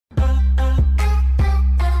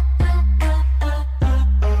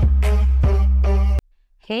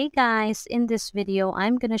Hey guys, in this video,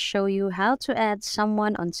 I'm gonna show you how to add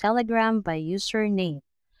someone on Telegram by username.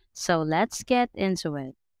 So let's get into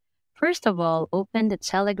it. First of all, open the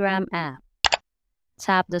Telegram app.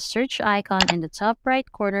 Tap the search icon in the top right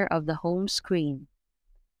corner of the home screen.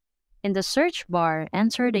 In the search bar,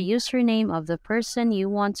 enter the username of the person you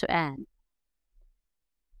want to add.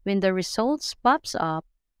 When the results pops up,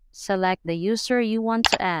 select the user you want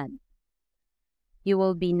to add. You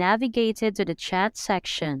will be navigated to the chat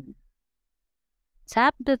section.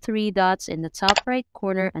 Tap the three dots in the top right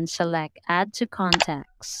corner and select Add to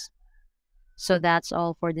Contacts. So that's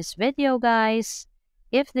all for this video, guys.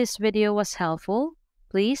 If this video was helpful,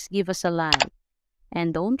 please give us a like.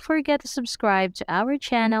 And don't forget to subscribe to our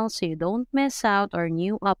channel so you don't miss out our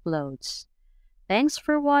new uploads. Thanks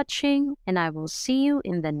for watching, and I will see you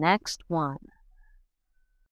in the next one.